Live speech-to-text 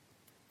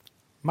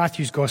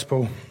Matthew's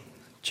Gospel,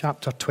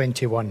 chapter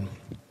 21,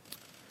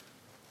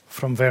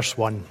 from verse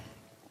 1.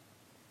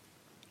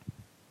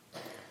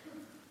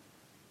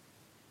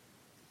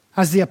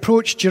 As they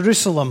approached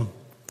Jerusalem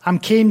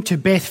and came to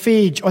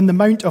Bethphage on the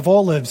Mount of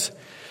Olives,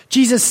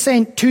 Jesus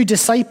sent 2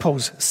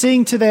 disciples,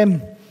 saying to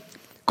them,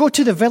 "Go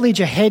to the village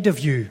ahead of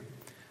you,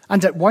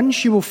 and at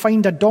once you will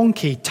find a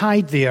donkey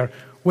tied there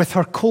with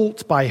her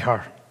colt by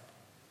her.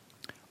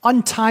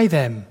 Untie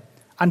them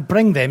and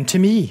bring them to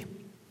me.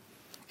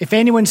 If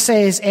anyone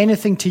says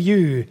anything to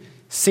you,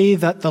 say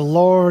that the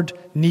Lord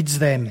needs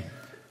them,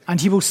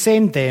 and he will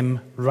send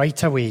them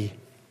right away."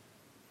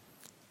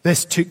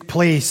 This took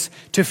place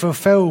to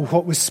fulfill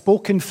what was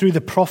spoken through the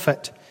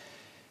prophet.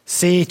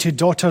 "Say to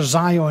daughter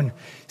Zion,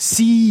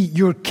 see,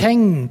 your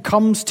king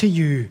comes to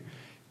you,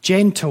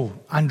 gentle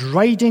and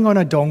riding on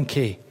a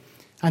donkey,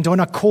 and on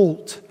a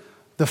colt,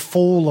 the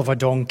foal of a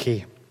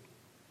donkey."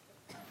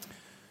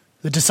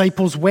 The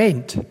disciples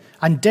went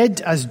and did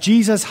as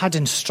Jesus had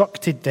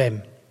instructed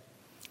them.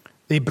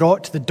 They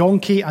brought the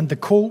donkey and the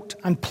colt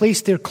and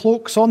placed their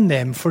cloaks on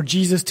them for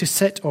Jesus to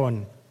sit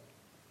on.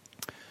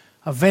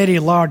 A very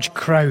large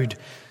crowd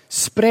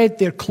spread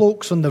their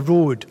cloaks on the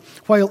road,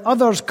 while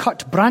others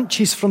cut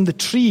branches from the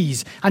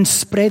trees and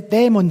spread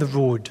them on the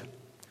road.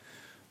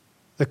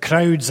 The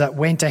crowds that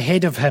went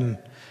ahead of him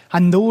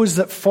and those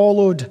that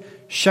followed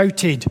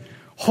shouted,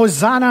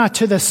 "Hosanna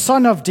to the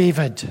Son of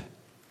David!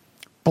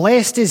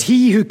 Blessed is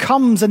he who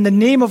comes in the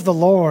name of the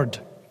Lord!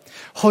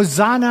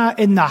 Hosanna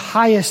in the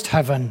highest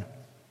heaven!"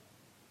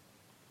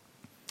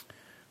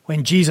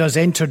 When Jesus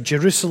entered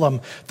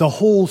Jerusalem, the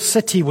whole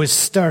city was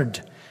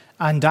stirred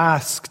and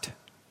asked,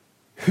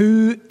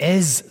 "Who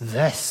is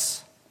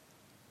this?"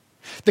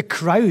 The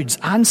crowds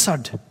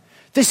answered,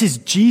 "This is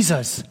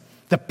Jesus,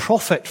 the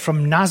prophet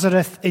from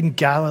Nazareth in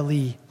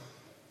Galilee."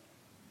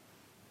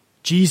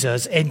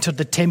 Jesus entered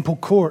the temple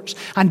courts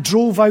and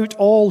drove out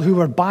all who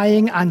were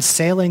buying and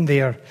selling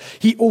there.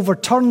 He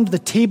overturned the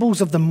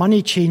tables of the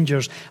money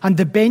changers and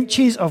the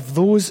benches of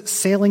those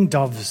selling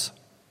doves.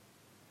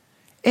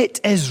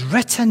 "It is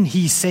written,"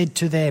 he said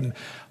to them,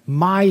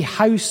 "My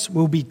house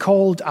will be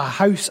called a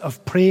house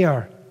of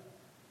prayer,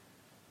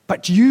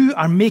 but you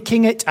are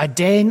making it a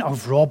den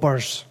of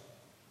robbers."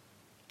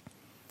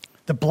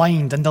 The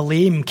blind and the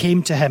lame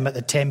came to him at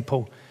the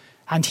temple,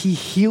 and he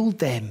healed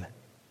them.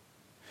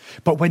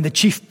 But when the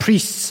chief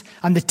priests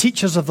and the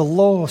teachers of the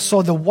law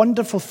saw the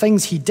wonderful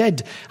things he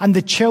did, and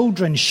the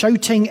children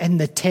shouting in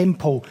the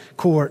temple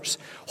courts,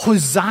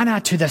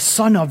 "Hosanna to the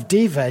Son of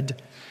David,"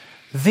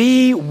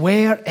 they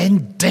were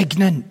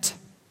indignant.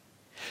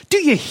 "Do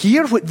you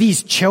hear what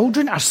these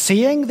children are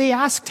saying?" they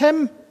asked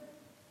him.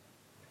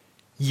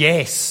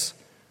 "Yes,"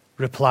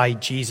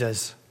 replied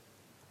Jesus.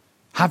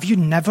 "Have you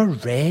never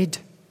read?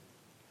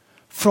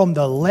 From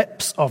the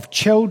lips of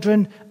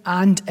children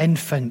and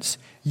infants,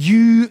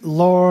 you,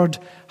 Lord,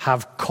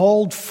 have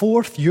called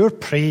forth your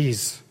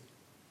praise."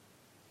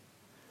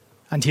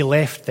 And he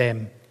left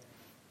them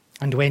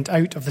and went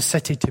out of the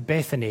city to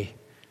Bethany,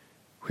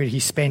 where he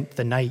spent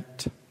the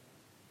night.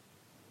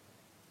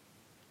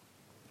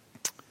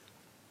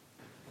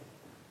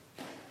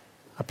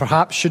 I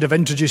perhaps should have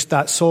introduced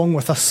that song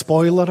with a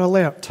spoiler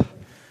alert.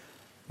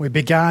 We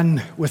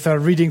began with our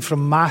reading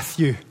from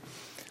Matthew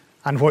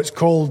and what's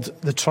called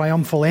the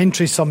triumphal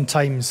entry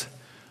sometimes,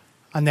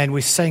 and then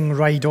we sing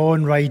ride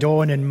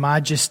on in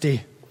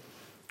majesty,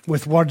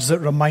 with words that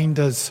remind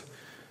us,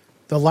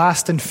 the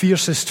last and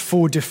fiercest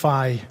foe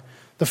defy.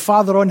 The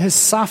Father on his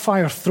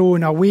sapphire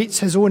throne awaits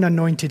his own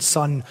anointed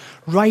Son.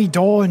 Ride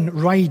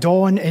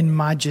on in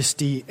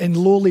majesty, in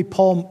lowly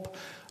pomp,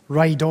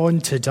 ride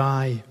on to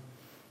die.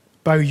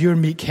 Bow your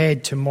meek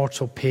head to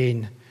mortal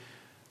pain.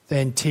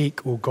 Then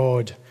take, O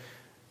God,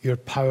 your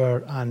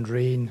power and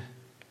reign.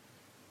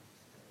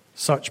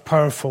 Such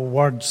powerful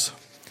words.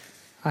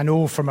 I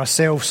know for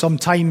myself,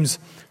 sometimes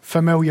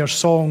familiar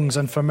songs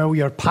and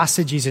familiar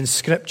passages in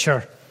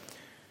Scripture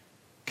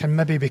can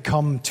maybe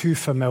become too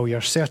familiar,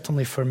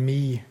 certainly for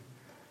me.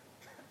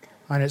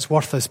 And it's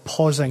worth us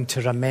pausing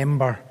to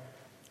remember.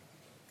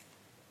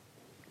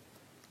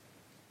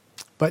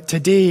 But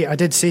today, I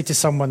did say to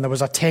someone there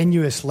was a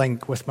tenuous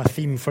link with my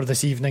theme for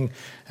this evening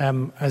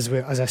as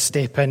I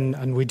step in,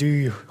 and we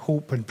do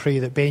hope and pray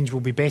that Benj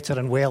will be better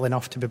and well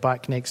enough to be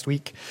back next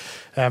week.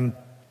 That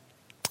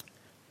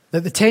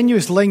the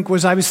tenuous link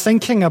was I was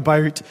thinking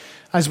about,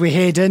 as we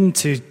head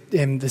into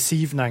this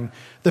evening,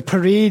 the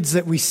parades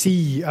that we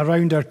see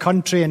around our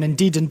country and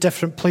indeed in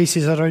different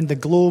places around the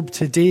globe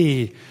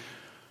today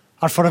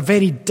are for a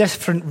very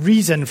different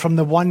reason from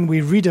the one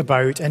we read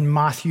about in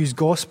Matthew's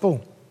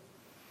Gospel.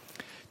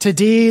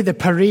 Today, the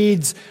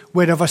parades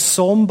were of a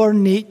somber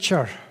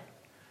nature,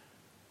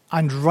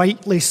 and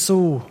rightly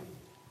so.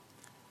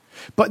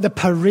 But the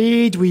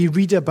parade we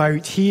read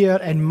about here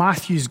in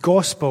Matthew's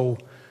Gospel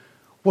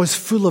was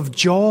full of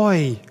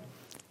joy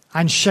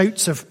and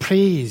shouts of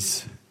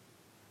praise.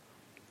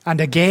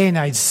 And again,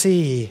 I'd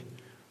say,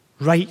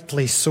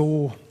 rightly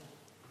so.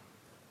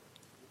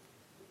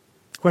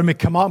 When we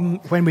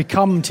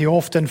come to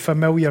often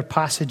familiar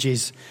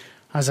passages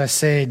As I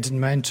said in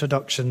my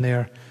introduction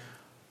there,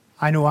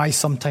 I know I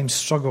sometimes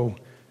struggle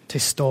to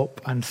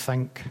stop and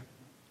think.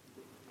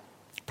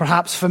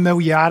 Perhaps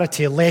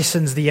familiarity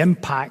lessens the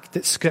impact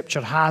that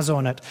Scripture has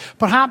on it.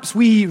 Perhaps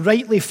we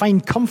rightly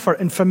find comfort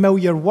in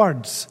familiar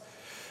words,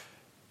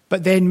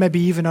 but then maybe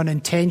even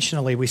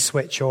unintentionally we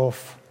switch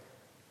off.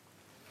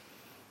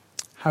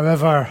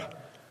 However,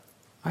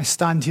 I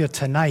stand here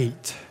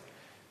tonight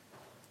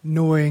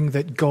knowing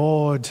that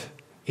God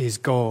is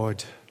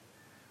God.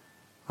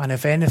 And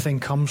if anything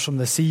comes from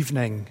this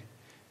evening,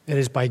 it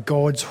is by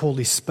God's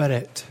Holy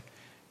Spirit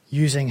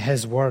using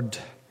His Word,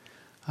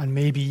 and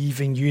maybe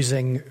even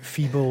using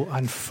feeble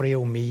and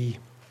frail me.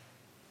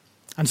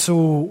 And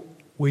so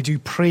we do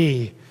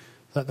pray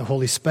that the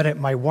Holy Spirit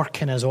might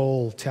work in us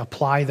all to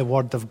apply the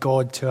Word of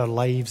God to our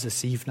lives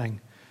this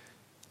evening.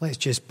 Let's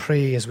just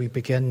pray as we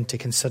begin to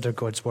consider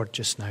God's Word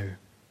just now.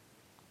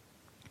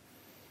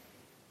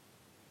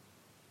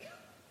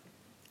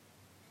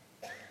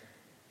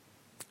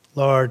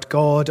 Lord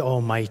God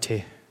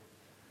Almighty,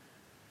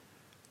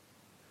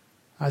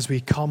 as we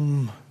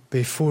come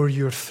before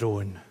your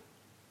throne,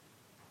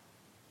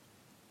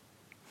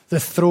 the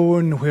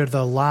throne where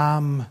the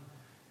Lamb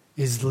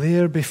is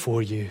there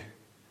before you,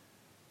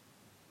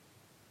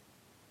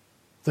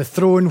 the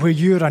throne where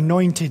your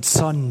anointed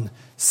Son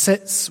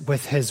sits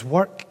with his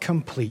work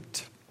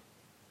complete,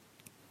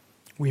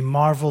 we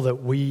marvel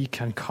that we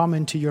can come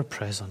into your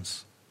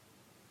presence.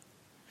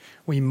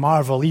 We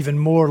marvel even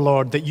more,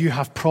 Lord, that you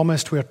have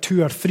promised where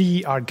 2 or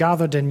 3 are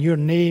gathered in your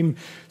name,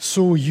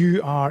 so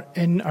you are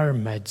in our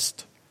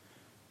midst.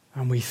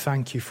 And we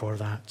thank you for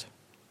that.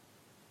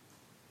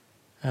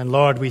 And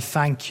Lord, we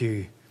thank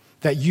you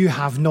that you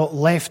have not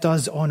left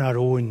us on our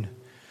own,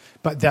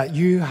 but that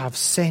you have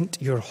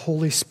sent your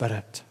Holy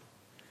Spirit.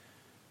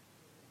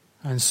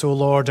 And so,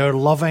 Lord, our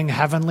loving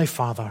Heavenly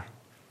Father,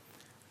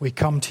 we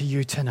come to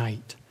you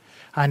tonight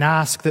and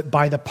ask that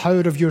by the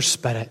power of your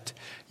Spirit,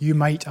 you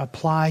might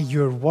apply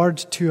your word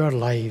to our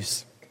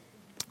lives,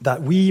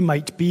 that we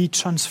might be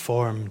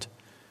transformed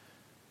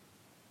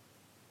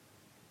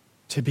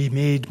to be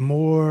made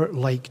more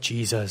like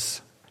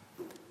Jesus,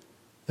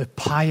 the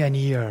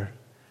pioneer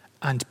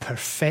and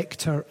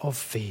perfecter of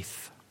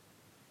faith.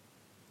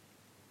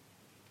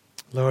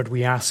 Lord,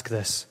 we ask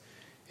this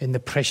in the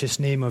precious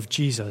name of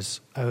Jesus,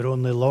 our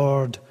only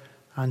Lord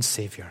and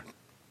Saviour.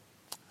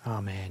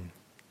 Amen.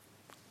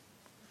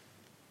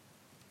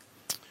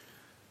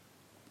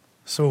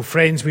 So,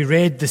 friends, we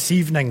read this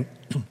evening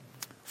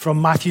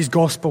from Matthew's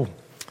Gospel,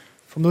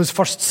 from those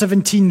first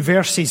 17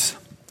 verses.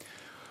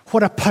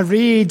 What a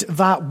parade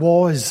that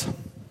was.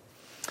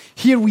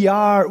 Here we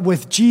are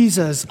with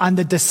Jesus and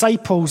the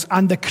disciples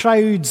and the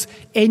crowds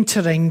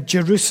entering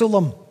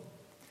Jerusalem.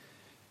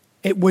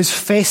 It was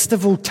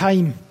festival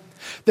time.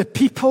 The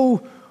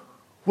people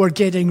were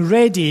getting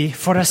ready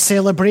for a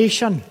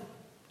celebration.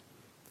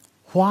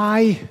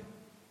 Why?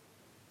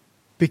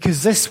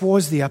 Because this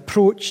was the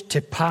approach to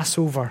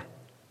Passover.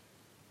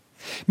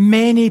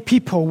 Many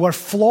people were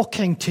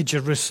flocking to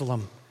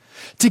Jerusalem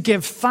to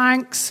give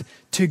thanks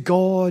to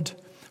God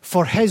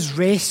for his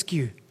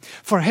rescue,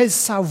 for his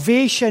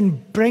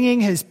salvation,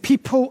 bringing his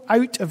people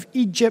out of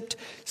Egypt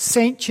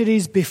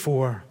centuries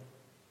before.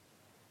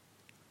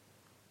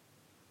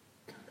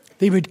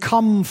 They would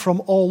come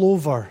from all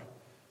over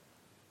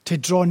to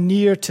draw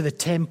near to the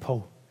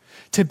temple,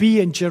 to be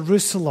in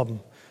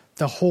Jerusalem,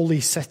 the holy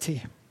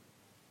city.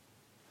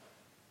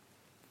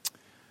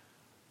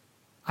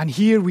 And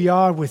here we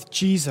are with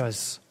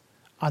Jesus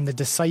and the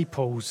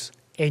disciples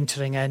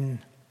entering in.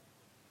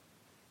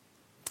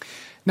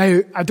 Now,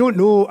 I don't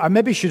know, I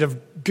maybe should have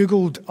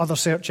Googled other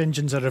search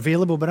engines are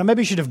available, but I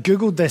maybe should have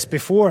Googled this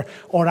before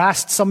or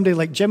asked somebody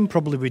like Jim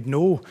probably would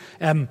know.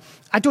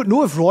 I don't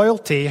know if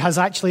royalty has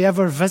actually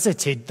ever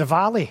visited the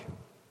valley.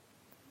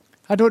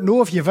 I don't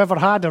know if you've ever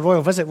had a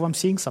royal visit. Well, I'm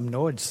seeing some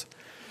nods.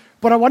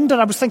 But I wonder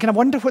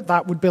what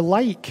that would be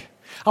like.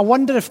 I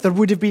wonder if there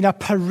would have been a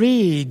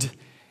parade,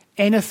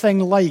 anything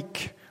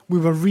like we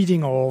were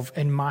reading of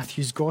in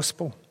Matthew's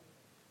Gospel.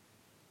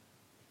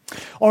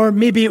 Or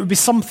maybe it would be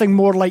something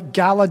more like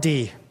Gala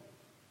Day.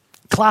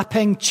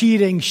 Clapping,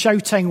 cheering,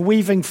 shouting,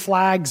 waving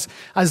flags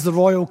as the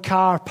royal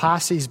car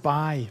passes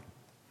by.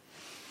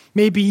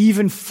 Maybe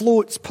even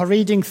floats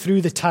parading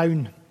through the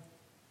town.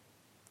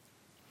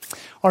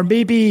 Or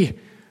maybe,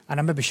 and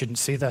I maybe shouldn't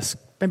say this,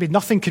 maybe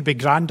nothing could be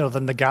grander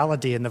than the Gala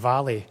Day in the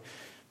valley.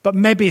 But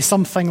maybe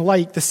something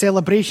like the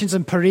celebrations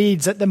and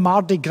parades at the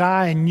Mardi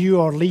Gras in New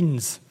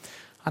Orleans.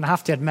 And I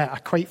have to admit, I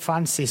quite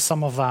fancy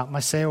some of that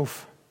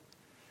myself.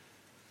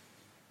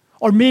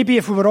 Or maybe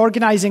if we were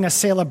organising a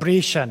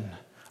celebration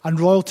and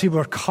royalty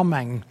were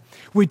coming,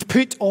 we'd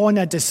put on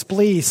a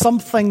display,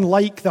 something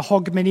like the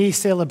Hogmanay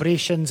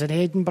celebrations in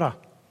Edinburgh,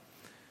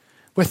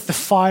 with the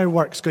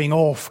fireworks going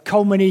off,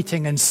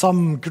 culminating in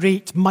some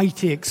great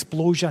mighty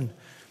explosion.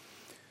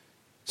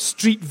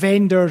 Street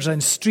vendors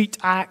and street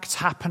acts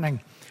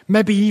happening,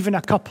 maybe even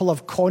a couple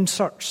of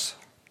concerts.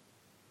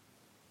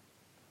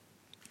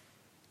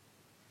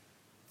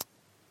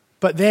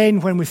 But then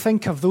when we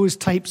think of those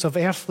types of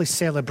earthly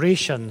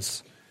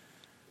celebrations,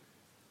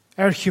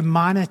 our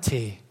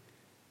humanity,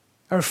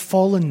 our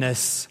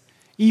fallenness,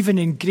 even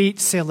in great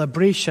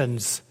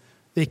celebrations,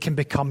 they can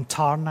become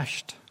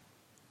tarnished.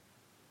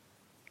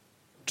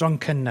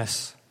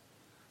 Drunkenness,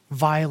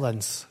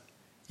 violence,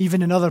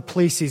 even in other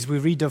places we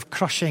read of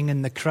crushing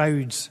in the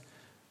crowds.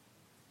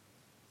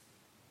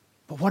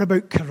 But what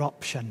about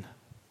corruption?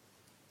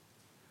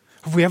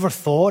 Have we ever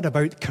thought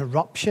about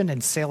corruption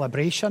in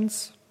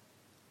celebrations?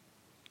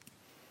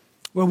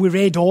 Well, we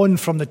read on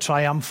from the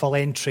triumphal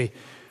entry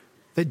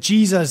that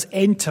Jesus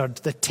entered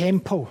the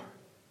temple.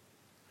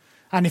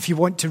 And if you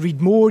want to read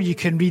more, you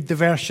can read the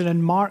version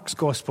in Mark's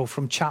Gospel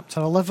from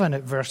chapter 11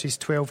 at verses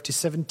 12 to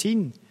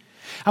 17.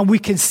 And we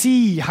can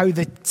see how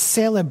the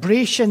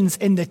celebrations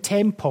in the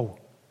temple,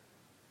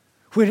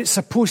 where it's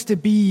supposed to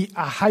be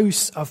a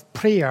house of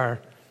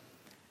prayer,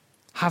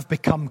 have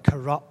become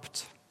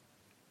corrupt.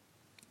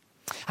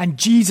 And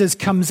Jesus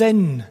comes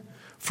in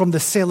from the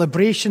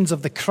celebrations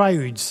of the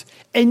crowds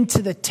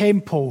into the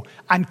temple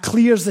and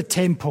clears the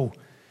temple,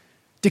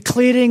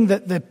 declaring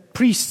that the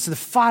priests, the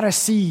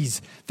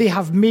Pharisees, they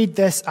have made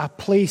this a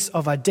place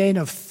of a den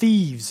of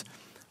thieves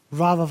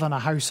rather than a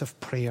house of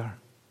prayer.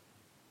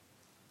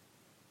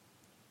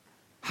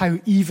 How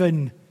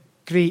even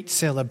great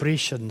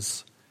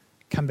celebrations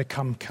can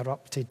become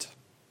corrupted.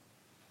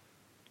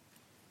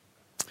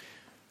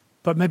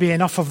 But maybe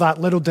enough of that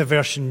little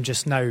diversion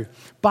just now.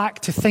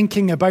 Back to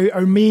thinking about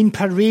our main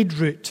parade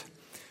route.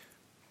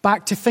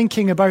 Back to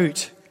thinking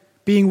about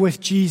being with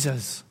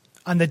Jesus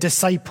and the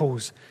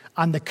disciples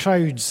and the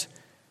crowds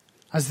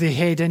as they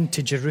head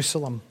into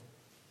Jerusalem.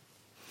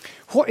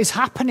 What is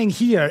happening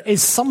here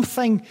is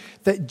something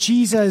that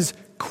Jesus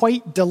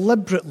quite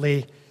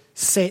deliberately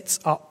sets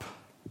up.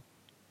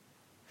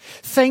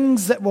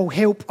 Things that will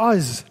help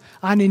us,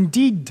 and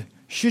indeed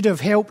should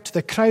have helped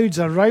the crowds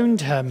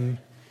around him,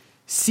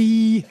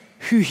 see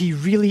who he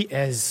really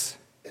is.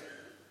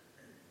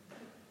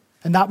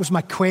 And that was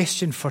my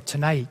question for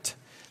tonight.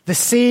 The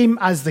same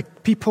as the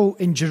people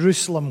in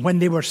Jerusalem, when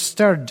they were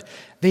stirred,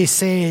 they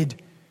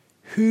said,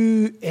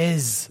 "Who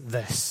is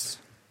this?"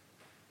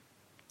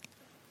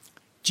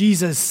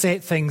 Jesus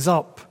set things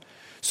up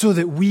so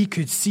that we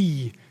could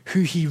see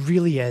who he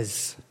really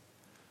is,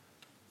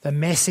 the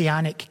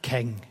Messianic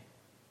King.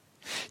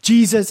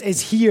 Jesus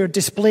is here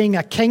displaying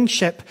a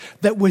kingship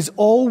that was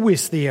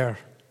always there.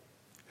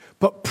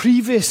 But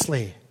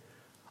previously,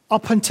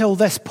 up until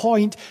this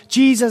point,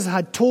 Jesus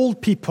had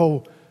told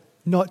people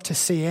not to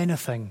say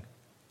anything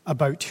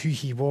about who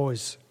he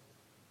was.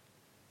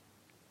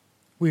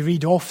 We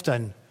read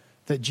often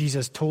that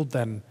Jesus told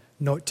them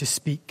not to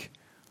speak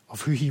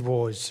of who he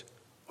was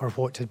or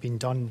what had been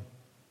done.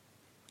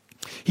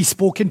 He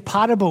spoke in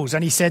parables,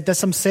 and he said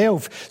this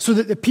himself, so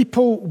that the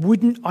people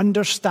wouldn't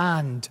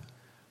understand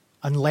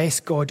unless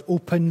God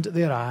opened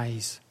their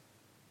eyes.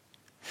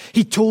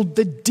 He told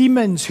the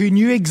demons, who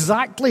knew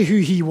exactly who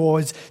he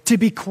was, to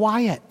be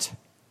quiet,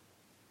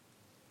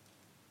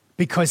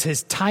 because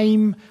his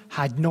time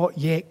had not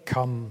yet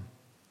come.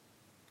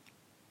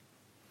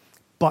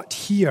 But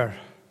here,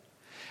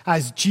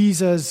 as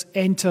Jesus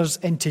enters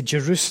into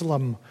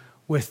Jerusalem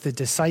with the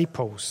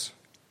disciples,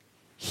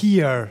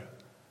 here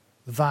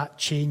that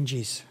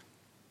changes.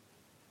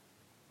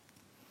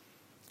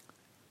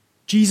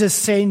 Jesus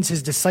sends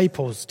his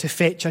disciples to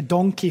fetch a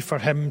donkey for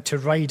him to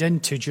ride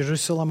into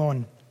Jerusalem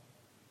on.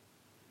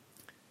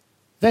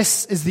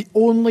 This is the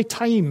only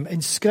time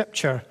in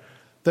Scripture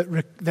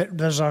that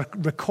there's a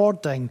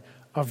recording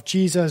of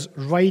Jesus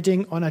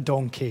riding on a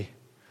donkey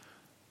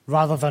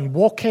rather than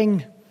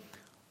walking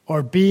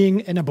or being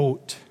in a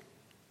boat.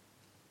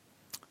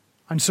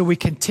 And so we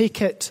can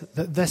take it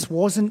that this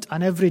wasn't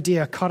an everyday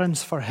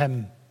occurrence for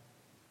him,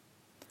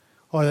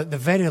 or at the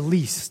very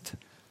least,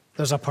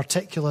 there's a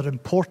particular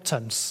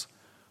importance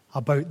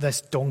about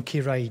this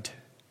donkey ride.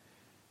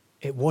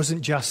 It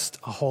wasn't just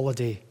a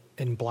holiday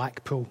in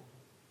Blackpool.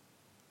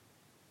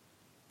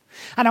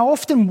 And I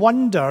often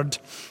wondered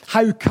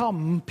how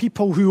come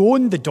people who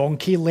owned the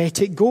donkey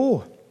let it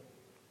go.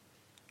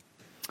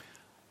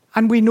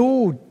 And we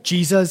know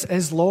Jesus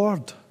is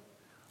Lord,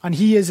 and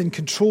he is in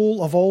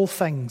control of all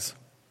things.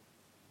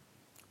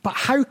 But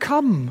how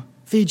come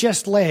they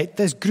just let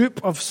this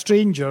group of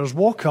strangers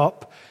walk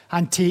up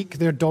and take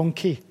their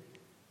donkey?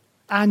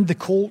 And the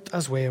colt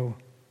as well.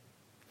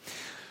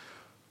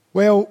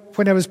 Well,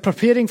 when I was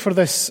preparing for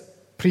this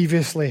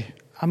previously,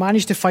 I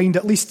managed to find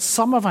at least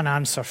some of an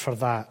answer for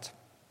that.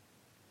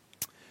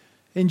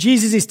 In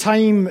Jesus'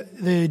 time,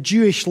 the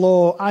Jewish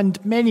law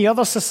and many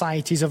other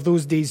societies of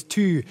those days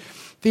too,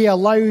 they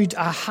allowed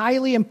a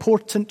highly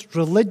important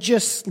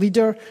religious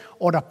leader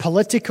or a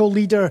political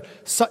leader,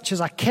 such as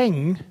a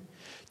king,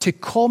 to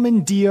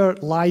commandeer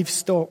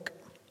livestock.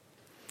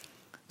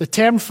 The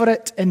term for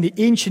it in the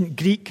ancient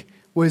Greek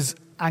was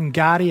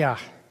angaria.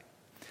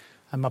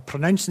 And my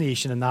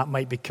pronunciation in that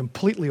might be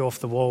completely off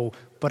the wall,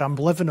 but I'm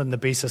living on the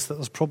basis that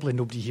there's probably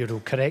nobody here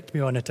who'll correct me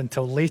on it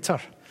until later.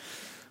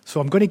 So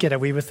I'm going to get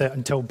away with it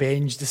until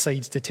Benj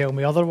decides to tell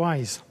me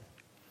otherwise.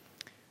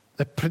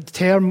 The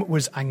term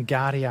was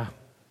angaria.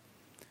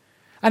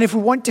 And if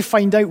we want to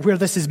find out where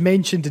this is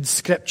mentioned in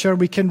Scripture,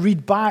 we can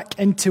read back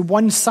into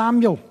 1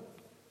 Samuel.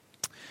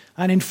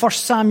 And in 1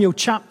 Samuel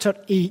chapter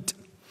 8,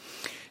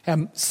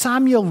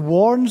 Samuel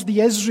warns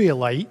the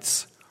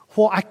Israelites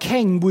what a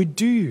king would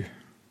do.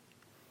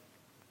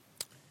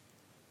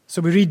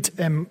 So we read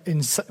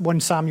in 1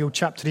 Samuel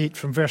chapter 8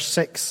 from verse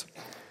 6.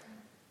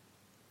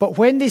 But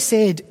when they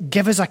said,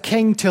 "Give us a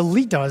king to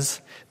lead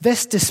us,"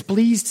 this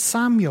displeased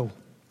Samuel.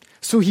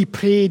 So he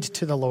prayed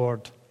to the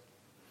Lord.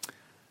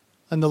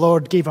 And the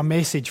Lord gave a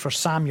message for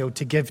Samuel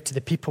to give to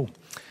the people.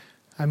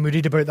 And we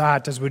read about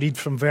that as we read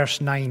from verse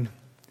 9.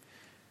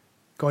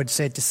 God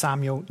said to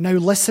Samuel, "Now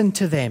listen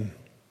to them,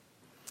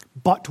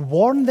 but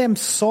warn them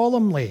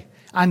solemnly,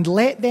 and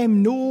let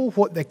them know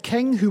what the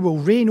king who will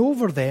reign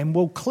over them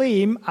will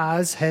claim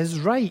as his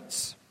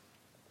rights."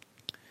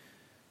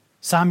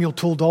 Samuel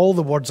told all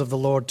the words of the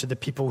Lord to the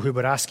people who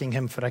were asking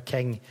him for a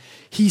king.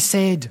 He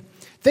said,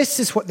 "This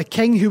is what the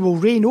king who will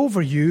reign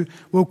over you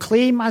will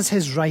claim as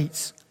his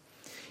rights.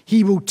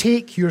 He will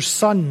take your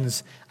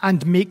sons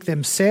and make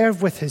them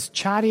serve with his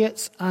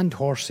chariots and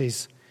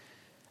horses,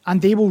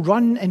 and they will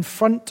run in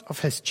front of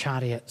his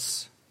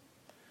chariots."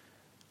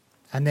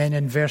 And then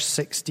in verse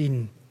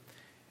 16,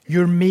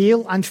 "Your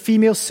male and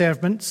female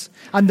servants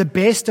and the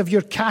best of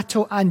your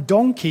cattle and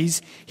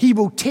donkeys he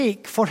will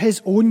take for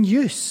his own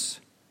use."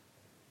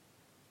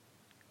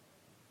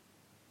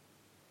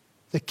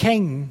 The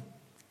king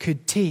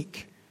could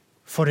take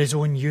for his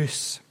own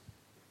use.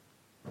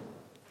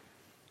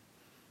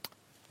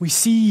 We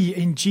see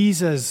in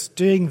Jesus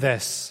doing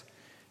this,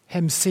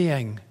 him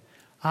saying,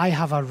 "I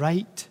have a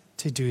right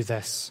to do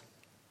this."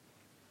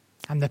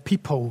 And the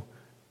people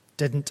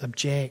didn't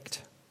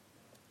object.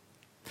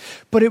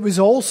 But it was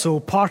also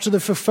part of the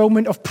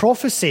fulfillment of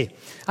prophecy.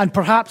 And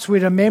perhaps we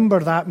remember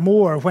that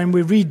more when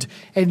we read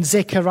in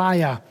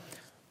Zechariah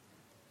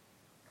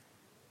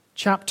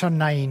chapter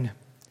 9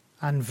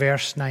 and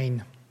verse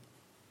 9.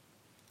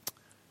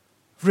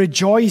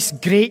 "Rejoice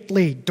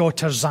greatly,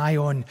 daughter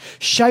Zion.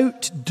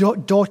 Shout,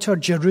 daughter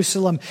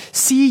Jerusalem.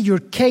 See, your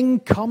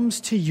king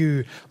comes to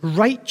you,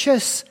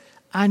 righteous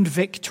and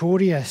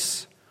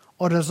victorious."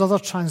 Or as other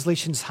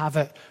translations have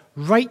it,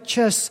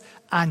 righteous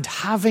and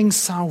having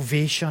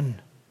salvation.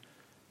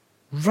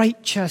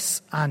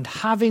 Righteous and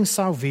having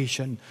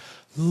salvation.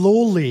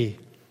 Lowly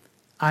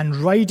and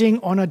riding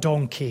on a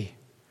donkey,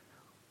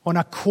 on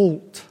a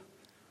colt,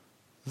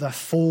 the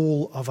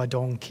foal of a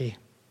donkey.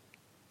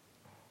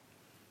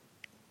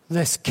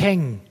 This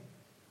king,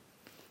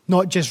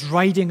 not just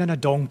riding on a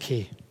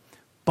donkey,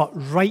 but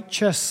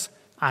righteous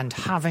and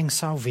having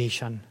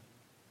salvation.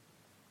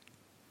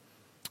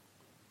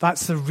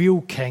 That's the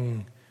real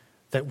king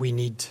that we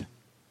need.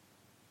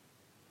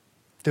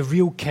 The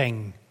real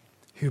king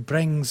who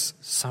brings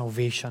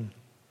salvation.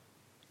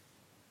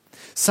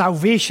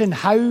 Salvation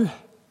how?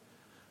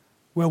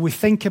 Well, we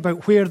think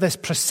about where this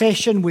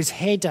procession was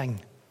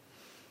heading.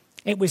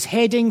 It was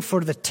heading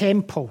for the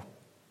temple.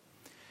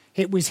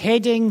 It was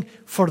heading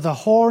for the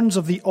horns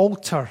of the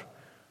altar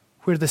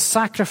where the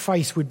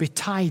sacrifice would be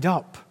tied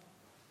up.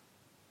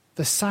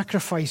 The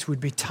sacrifice would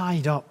be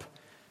tied up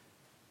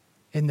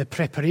in the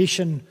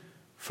preparation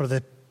for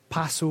the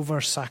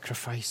Passover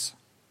sacrifice.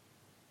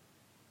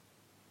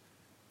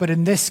 But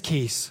in this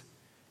case,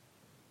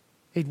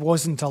 it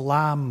wasn't a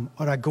lamb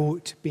or a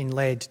goat being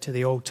led to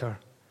the altar.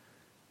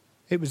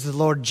 It was the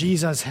Lord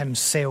Jesus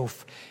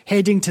himself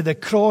heading to the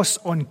cross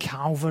on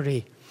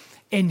Calvary.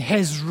 In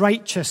his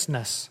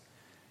righteousness,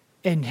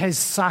 in his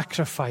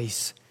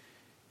sacrifice,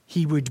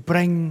 he would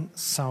bring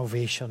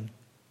salvation.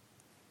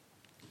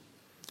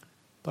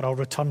 But I'll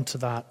return to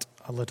that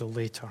a little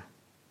later.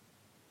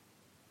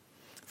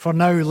 For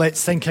now,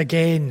 let's think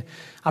again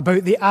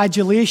about the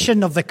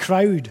adulation of the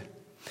crowd.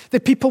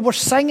 The people were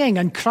singing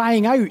and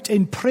crying out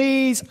in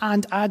praise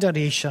and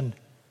adoration.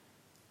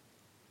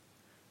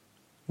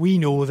 We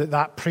know that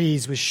that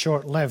praise was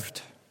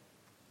short-lived.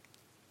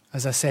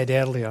 As I said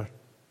earlier,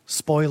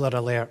 spoiler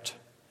alert,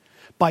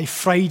 by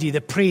Friday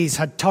the praise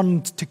had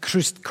turned to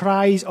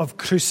cries of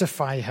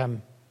 "Crucify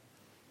him."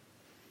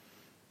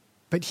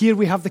 But here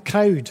we have the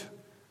crowd,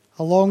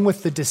 along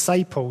with the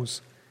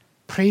disciples,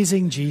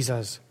 praising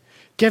Jesus,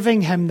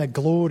 giving him the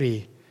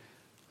glory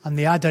and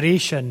the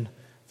adoration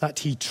that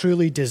he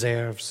truly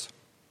deserves.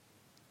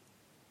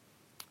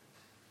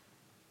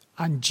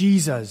 And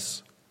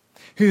Jesus,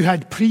 who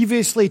had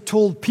previously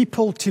told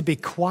people to be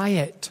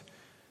quiet,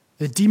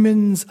 the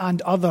demons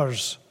and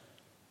others,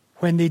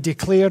 when they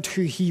declared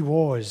who he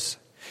was,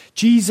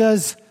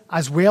 Jesus,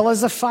 as well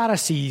as the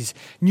Pharisees,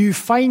 knew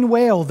fine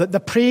well that the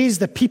praise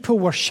the people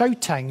were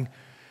shouting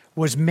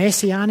was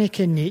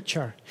messianic in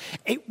nature.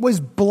 It was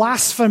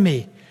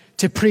blasphemy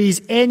to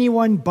praise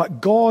anyone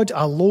but God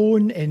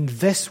alone in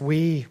this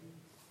way.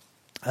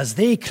 As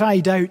they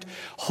cried out,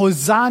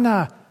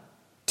 "Hosanna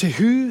to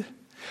who?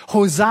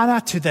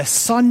 Hosanna to the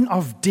Son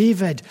of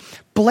David.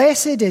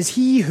 Blessed is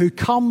he who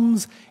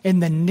comes in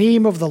the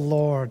name of the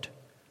Lord.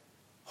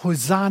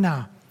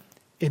 Hosanna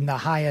in the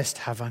highest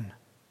heaven."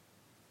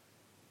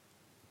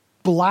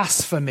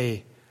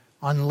 Blasphemy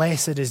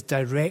unless it is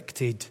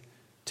directed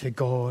to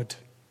God.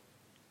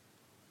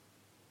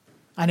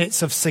 And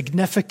it's of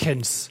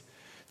significance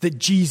that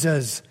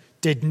Jesus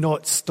did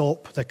not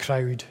stop the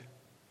crowd.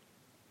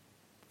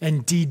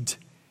 Indeed,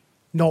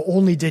 not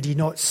only did he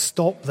not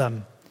stop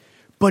them,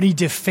 but he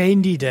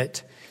defended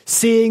it,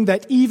 saying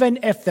that even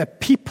if the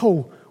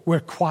people were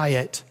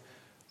quiet,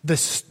 the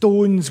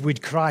stones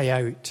would cry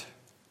out.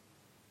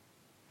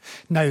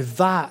 Now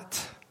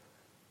that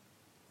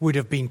would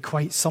have been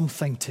quite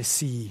something to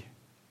see.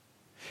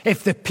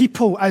 If the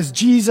people, as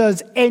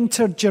Jesus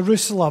entered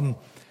Jerusalem,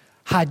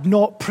 had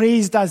not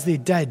praised as they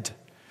did,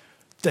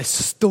 the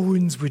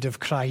stones would have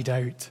cried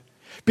out,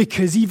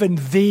 because even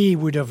they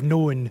would have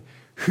known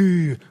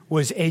who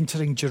was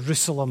entering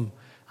Jerusalem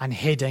and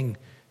heading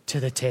to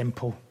the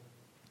temple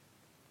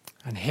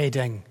and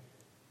heading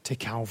to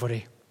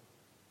Calvary.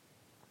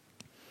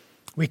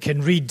 We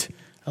can read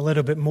a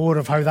little bit more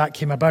of how that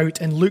came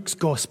about in Luke's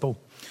Gospel,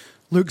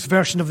 Luke's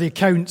version of the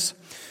accounts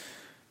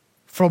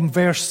from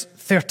verse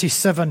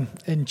 37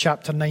 in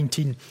chapter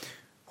 19.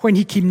 When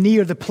he came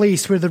near the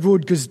place where the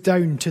road goes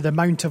down to the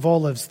Mount of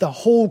Olives, the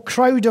whole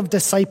crowd of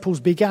disciples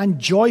began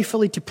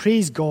joyfully to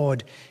praise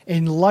God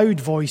in loud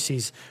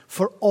voices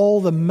for all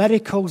the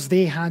miracles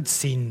they had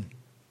seen.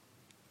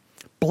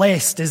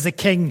 Blessed is the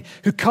King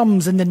who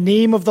comes in the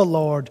name of the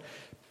Lord,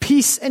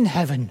 peace in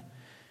heaven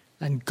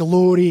and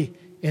glory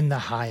in the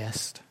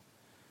highest.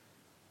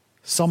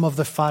 Some of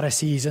the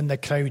Pharisees in the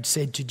crowd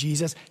said to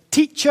Jesus,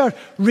 "Teacher,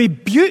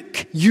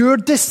 rebuke your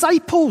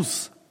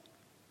disciples."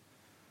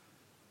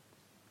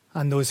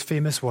 And those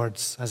famous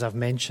words, as I've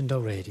mentioned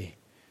already,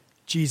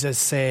 Jesus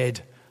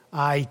said,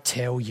 "I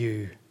tell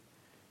you,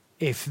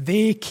 if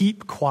they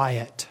keep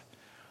quiet,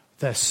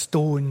 the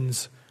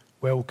stones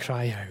will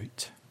cry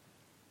out."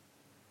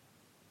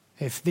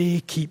 If they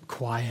keep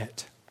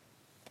quiet,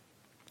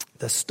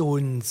 the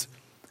stones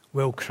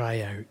will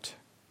cry out.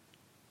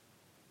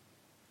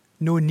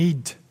 No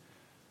need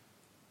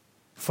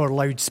for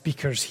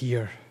loudspeakers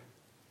here.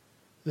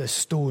 The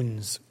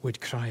stones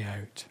would cry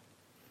out.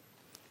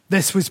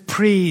 This was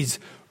praise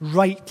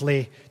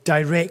rightly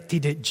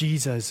directed at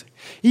Jesus,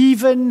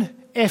 even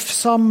if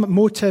some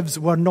motives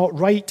were not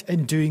right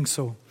in doing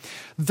so.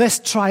 This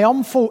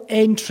triumphal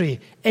entry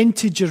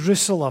into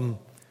Jerusalem,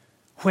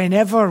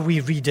 whenever we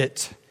read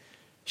it,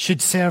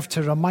 should serve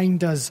to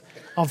remind us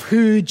of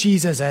who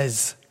Jesus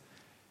is.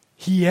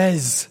 He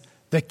is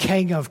the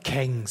King of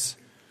Kings,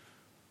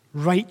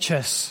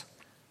 righteous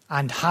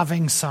and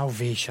having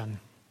salvation.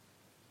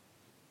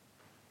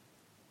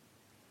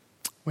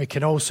 We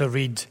can also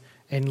read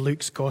in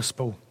Luke's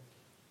Gospel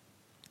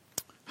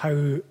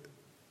how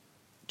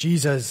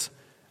Jesus,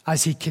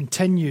 as he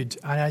continued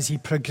and as he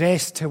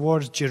progressed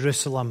towards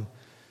Jerusalem,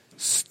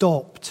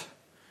 stopped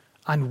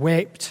and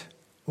wept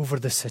over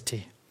the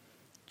city.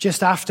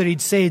 Just after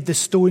he'd said the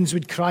stones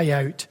would cry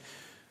out,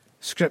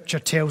 Scripture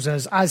tells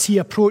us, as he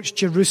approached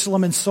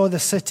Jerusalem and saw the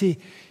city,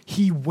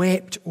 he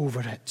wept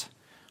over it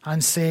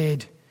and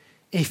said,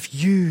 "If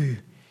you,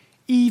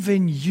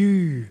 even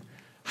you,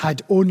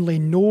 had only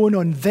known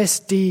on this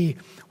day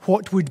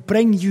what would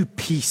bring you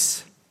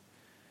peace,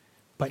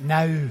 but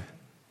now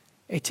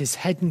it is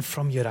hidden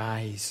from your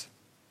eyes."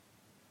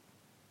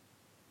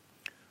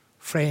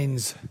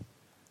 Friends,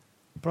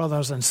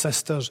 brothers and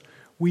sisters,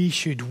 we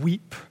should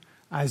weep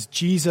as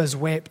Jesus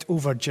wept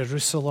over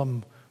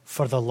Jerusalem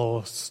for the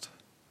lost.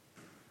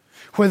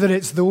 Whether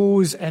it's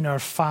those in our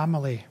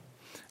family,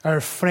 our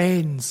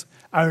friends,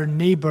 our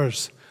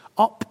neighbours,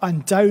 up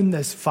and down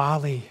this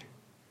valley,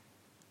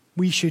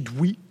 we should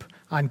weep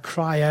and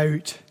cry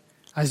out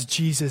as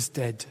Jesus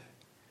did.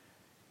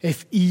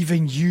 If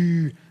even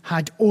you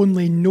had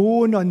only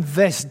known on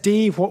this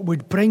day what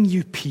would bring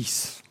you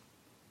peace.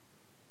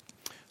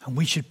 And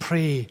we should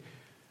pray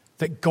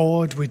that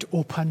God would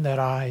open their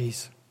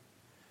eyes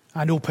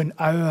and open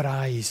our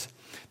eyes,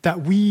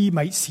 that we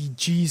might see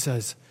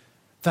Jesus,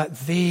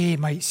 that they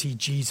might see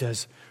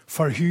Jesus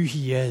for who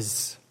he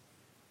is.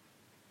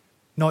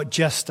 Not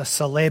just a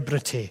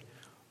celebrity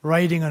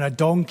riding on a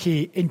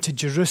donkey into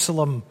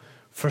Jerusalem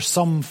for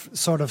some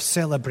sort of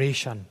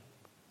celebration,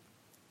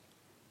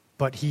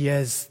 but he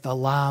is the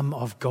Lamb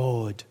of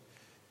God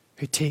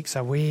who takes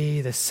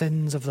away the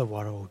sins of the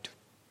world.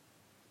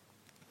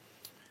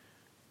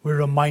 We're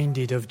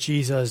reminded of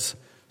Jesus'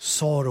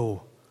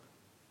 sorrow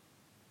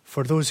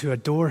for those who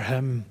adore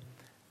him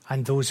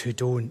and those who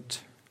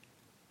don't.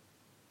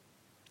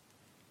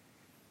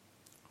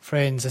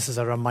 Friends, this is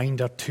a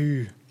reminder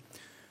too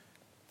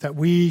that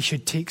we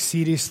should take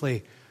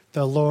seriously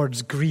the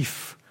Lord's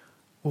grief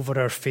over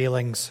our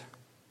failings.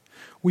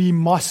 We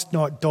must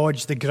not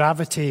dodge the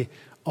gravity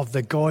of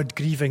the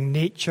God-grieving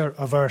nature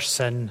of our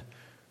sin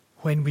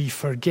when we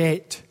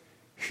forget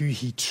who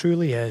he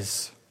truly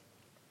is.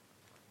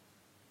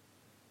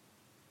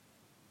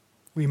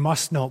 We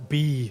must not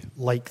be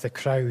like the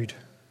crowd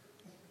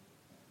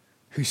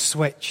who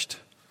switched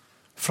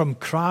from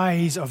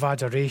cries of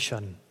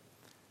adoration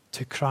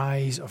to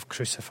cries of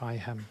crucify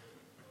him.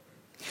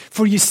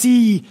 For you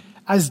see,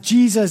 as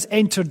Jesus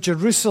entered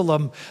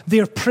Jerusalem,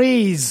 their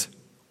praise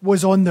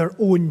was on their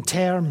own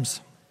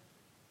terms.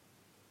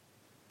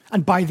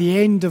 And by the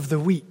end of the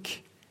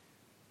week,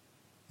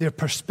 Their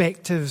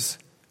perspectives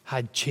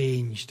had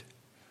changed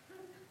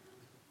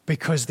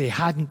because they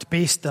hadn't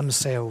based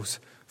themselves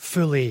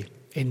fully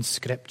in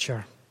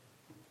Scripture.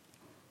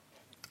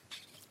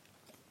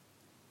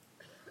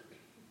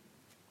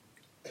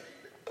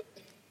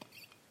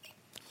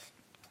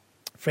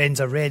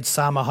 Friends, I read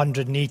Psalm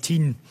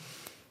 118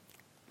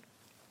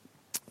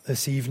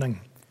 this evening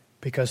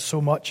because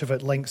so much of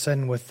it links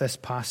in with this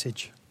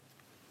passage.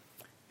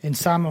 In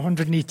Psalm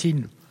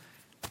 118,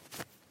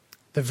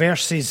 the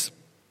verses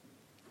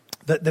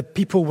that the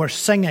people were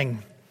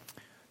singing,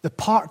 the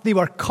part they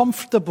were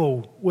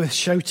comfortable with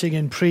shouting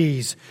in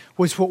praise,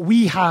 was what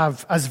we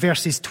have as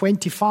verses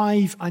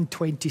 25 and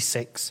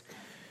 26.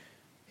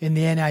 In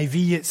the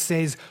NIV it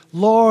says,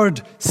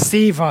 "Lord,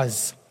 save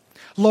us.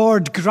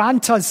 Lord,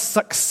 grant us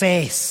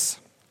success."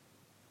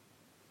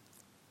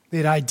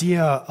 Their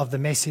idea of the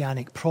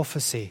messianic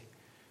prophecy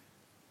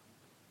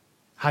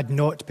had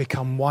not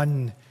become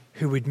one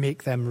who would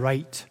make them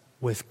right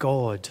with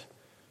God,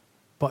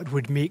 but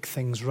would make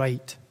things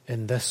right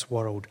in this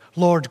world.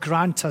 Lord,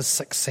 grant us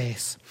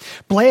success.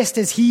 Blessed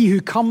is he who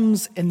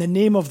comes in the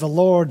name of the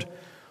Lord.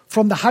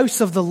 From the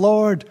house of the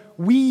Lord,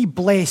 we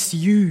bless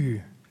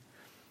you.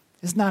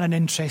 Isn't that an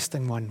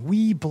interesting one?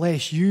 We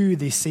bless you,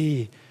 they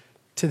say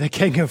to the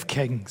King of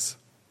Kings.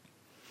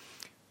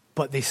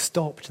 But they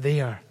stopped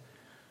there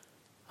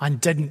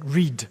and didn't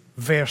read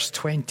verse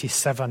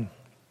 27.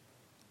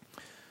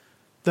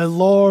 The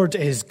Lord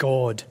is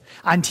God,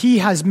 and he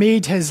has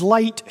made his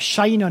light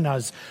shine on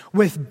us.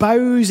 With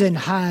boughs in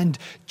hand,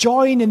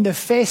 join in the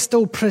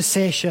festal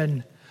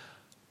procession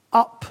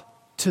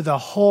up to the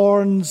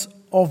horns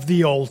of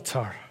the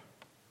altar.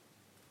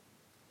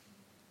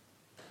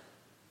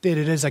 There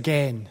it is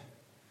again,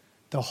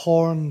 the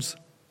horns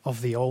of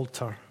the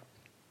altar.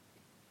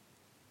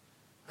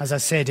 As I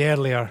said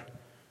earlier,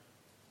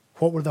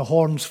 what were the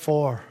horns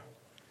for?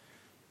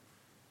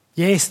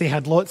 Yes, they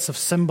had lots of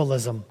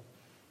symbolism,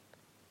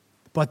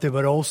 but they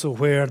were also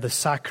where the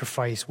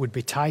sacrifice would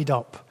be tied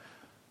up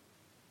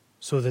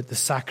so that the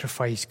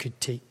sacrifice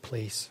could take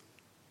place.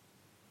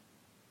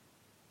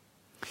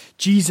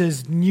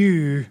 Jesus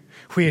knew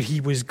where he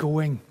was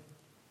going.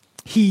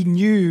 He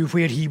knew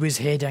where he was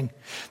heading.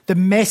 The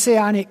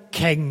Messianic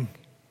King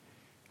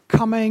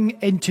coming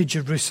into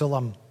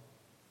Jerusalem,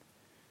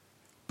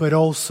 but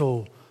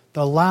also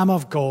the Lamb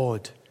of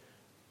God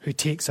who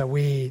takes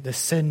away the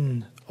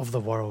sin of the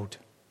world.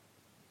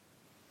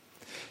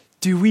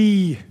 Do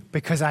we,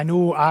 because I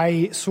know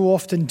I so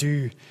often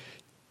do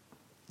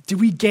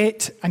we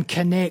get and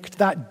connect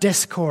that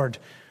discord?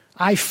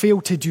 I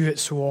fail to do it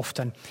so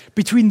often.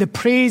 Between the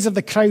praise of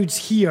the crowds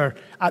here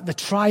at the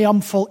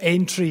triumphal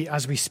entry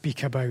as we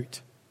speak about,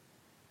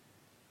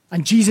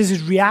 and Jesus'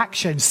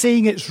 reaction,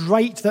 saying it's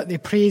right that they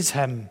praise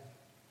him.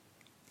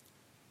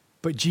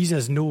 But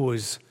Jesus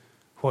knows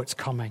what's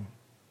coming.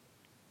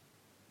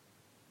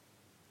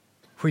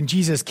 When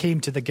Jesus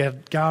came to the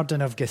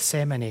Garden of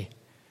Gethsemane,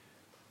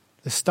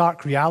 the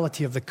stark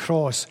reality of the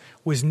cross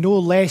was no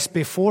less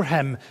before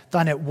him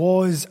than it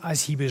was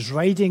as he was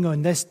riding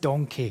on this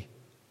donkey.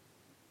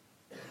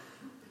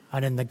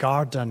 And in the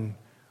garden,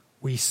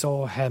 we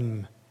saw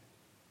him,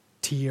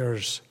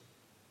 tears,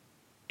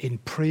 in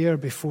prayer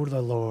before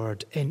the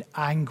Lord, in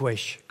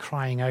anguish,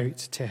 crying out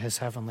to his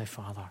heavenly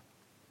Father.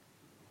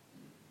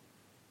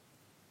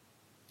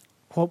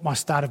 What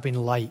must that have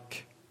been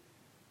like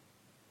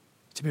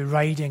to be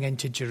riding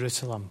into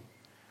Jerusalem,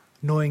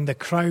 knowing the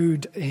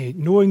crowd,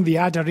 knowing the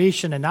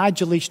adoration and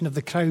adulation of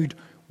the crowd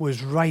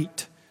was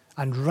right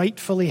and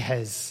rightfully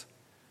his,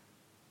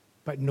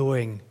 but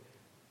knowing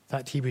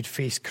that he would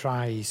face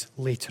cries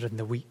later in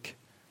the week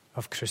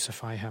of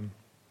crucify him.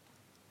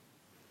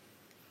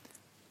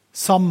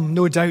 Some,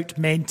 no doubt,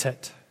 meant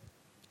it.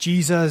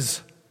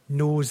 Jesus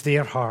knows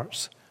their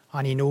hearts,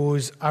 and he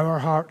knows our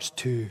hearts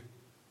too.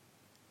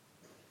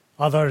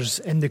 Others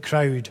in the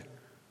crowd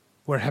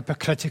were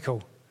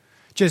hypocritical,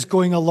 just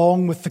going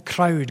along with the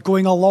crowd,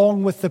 going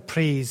along with the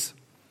praise,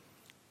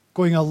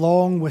 going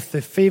along with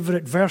the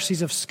favourite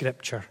verses of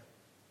Scripture.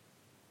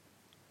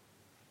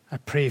 I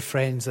pray,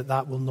 friends, that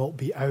that will not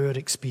be our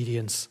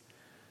experience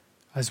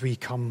as we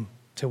come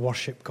to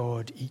worship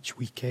God each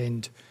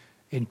weekend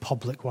in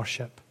public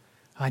worship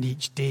and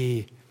each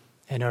day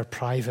in our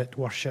private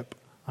worship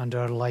and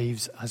our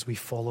lives as we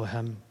follow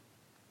him.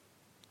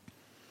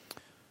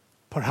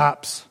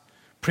 Perhaps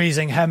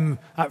praising him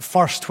at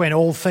first when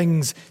all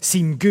things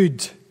seem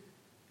good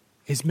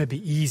is maybe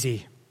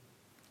easy.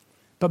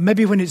 But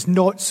maybe when it's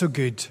not so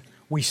good,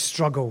 we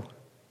struggle.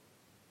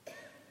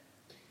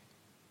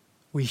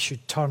 We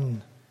should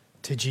turn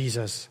to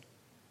Jesus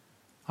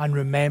and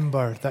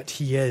remember that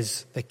he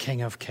is the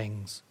King of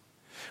Kings.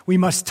 We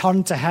must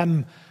turn to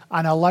him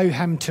and allow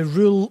him to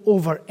rule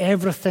over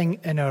everything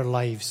in our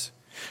lives.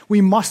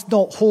 We must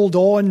not hold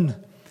on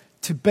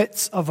to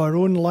bits of our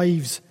own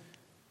lives.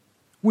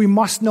 We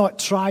must not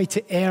try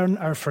to earn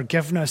our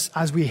forgiveness,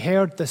 as we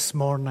heard this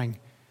morning.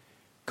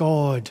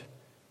 God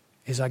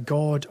is a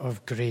God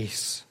of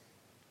grace.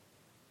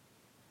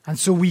 And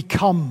so we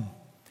come,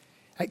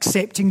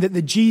 accepting that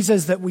the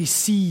Jesus that we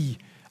see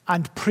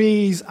and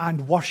praise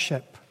and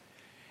worship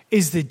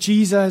is the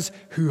Jesus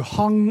who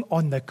hung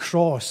on the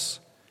cross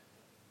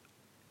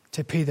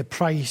to pay the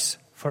price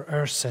for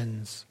our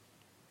sins,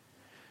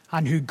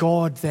 and who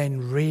God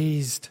then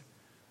raised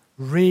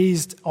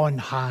on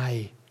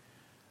high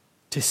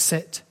to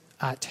sit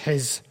at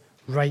his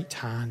right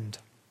hand,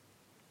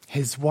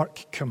 his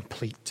work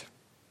complete.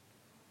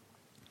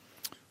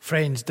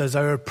 Friends, does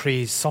our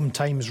praise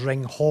sometimes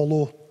ring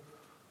hollow?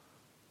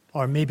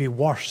 Or maybe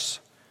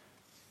worse,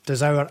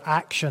 does our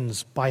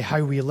actions by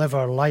how we live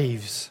our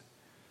lives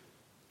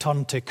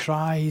turn to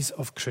cries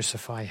of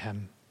crucify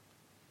him?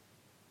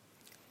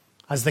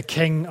 As the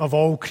King of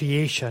all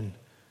creation,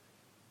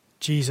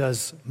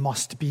 Jesus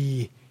must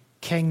be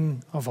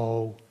King of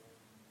all.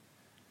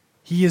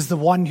 He is the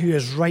one who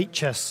is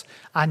righteous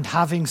and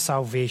having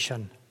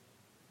salvation.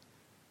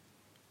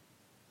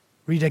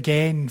 Read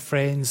again,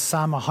 friends,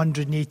 Psalm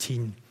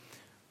 118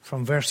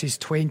 from verses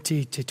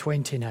 20 to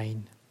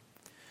 29.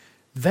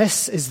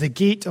 This is the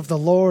gate of the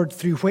Lord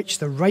through which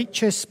the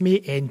righteous may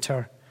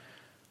enter.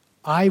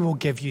 I will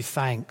give you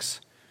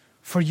thanks,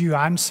 for you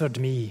answered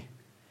me.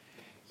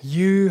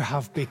 You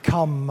have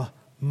become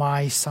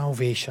my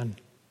salvation.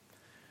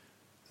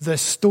 The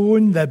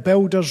stone the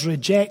builders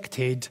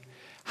rejected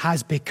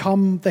has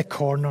become the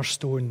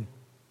cornerstone.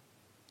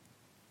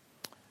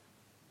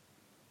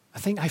 I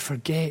think I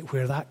forget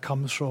where that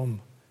comes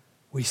from.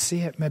 We say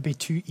it maybe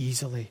too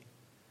easily.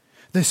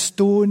 The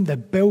stone the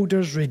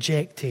builders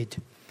rejected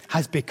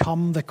has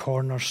become the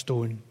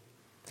cornerstone.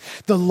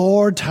 The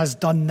Lord has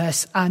done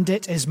this, and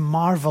it is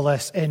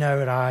marvelous in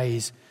our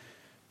eyes.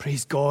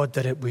 Praise God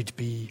that it would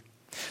be.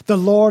 The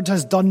Lord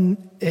has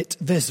done it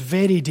this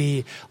very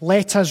day.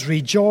 Let us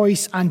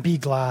rejoice and be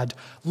glad.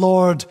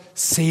 Lord,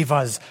 save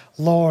us.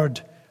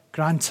 Lord,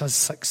 grant us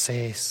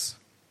success.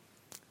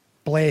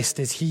 Blessed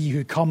is he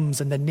who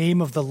comes in the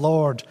name of the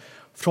Lord.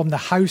 From the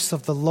house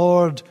of the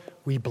Lord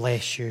we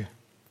bless you.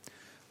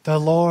 The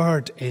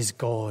Lord is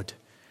God,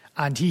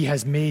 and he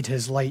has made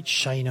his light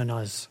shine on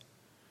us.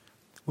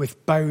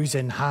 With boughs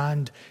in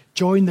hand,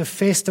 join the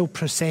festal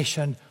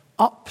procession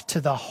up to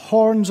the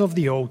horns of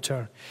the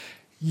altar.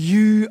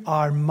 You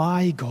are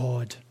my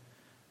God,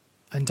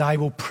 and I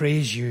will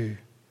praise you.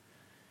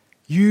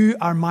 You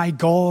are my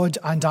God,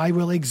 and I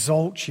will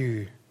exalt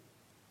you.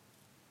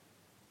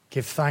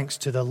 Give thanks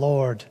to the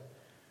Lord,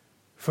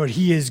 for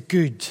he is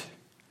good.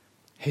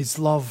 His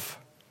love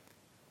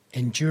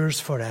endures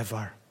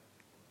forever.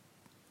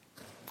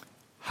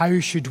 How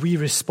should we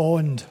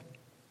respond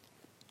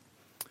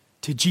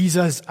to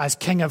Jesus as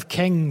King of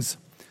Kings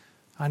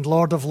and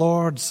Lord of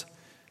Lords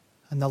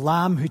and the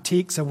Lamb who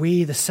takes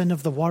away the sin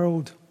of the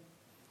world?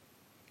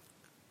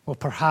 Well,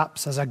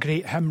 perhaps, as a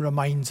great hymn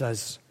reminds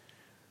us,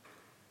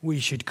 we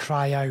should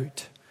cry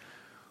out,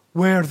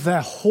 "Were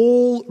the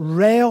whole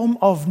realm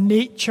of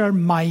nature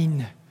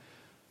mine,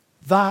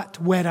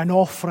 that were an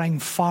offering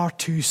far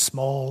too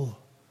small.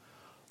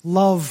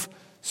 Love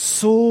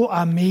so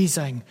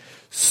amazing,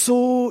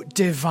 so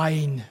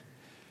divine,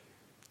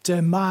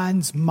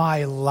 demands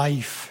my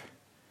life,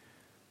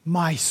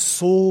 my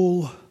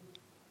soul,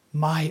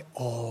 my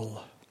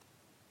all."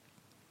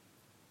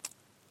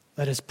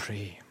 Let us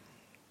pray.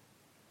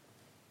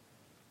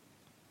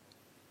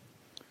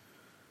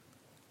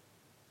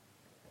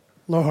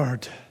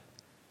 Lord,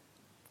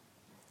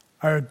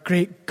 our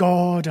great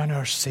God and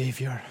our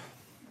Saviour,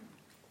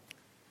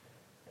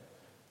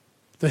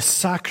 the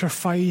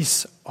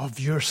sacrifice of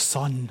your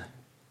Son,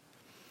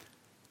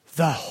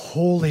 the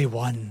Holy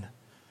One,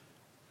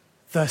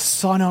 the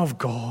Son of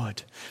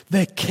God,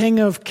 the King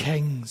of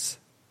Kings.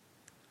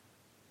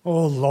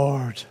 O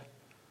Lord,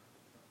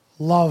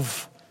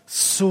 love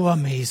so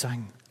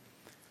amazing,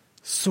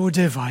 so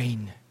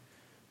divine,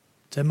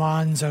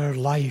 demands our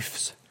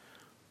lives,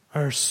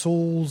 our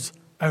souls,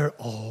 our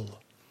all.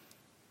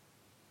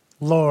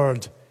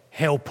 Lord,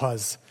 help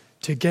us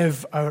to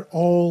give our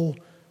all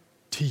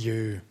to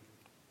you.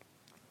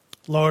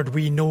 Lord,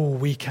 we know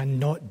we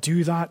cannot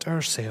do that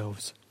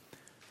ourselves,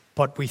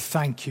 but we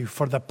thank you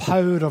for the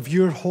power of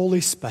your Holy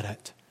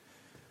Spirit,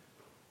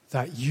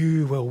 that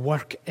you will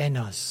work in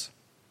us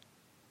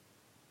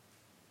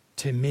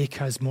to make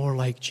us more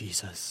like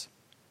Jesus.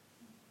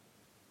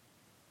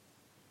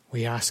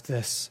 We ask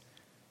this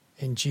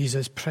in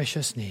Jesus'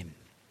 precious name.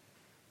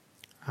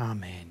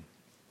 Amen.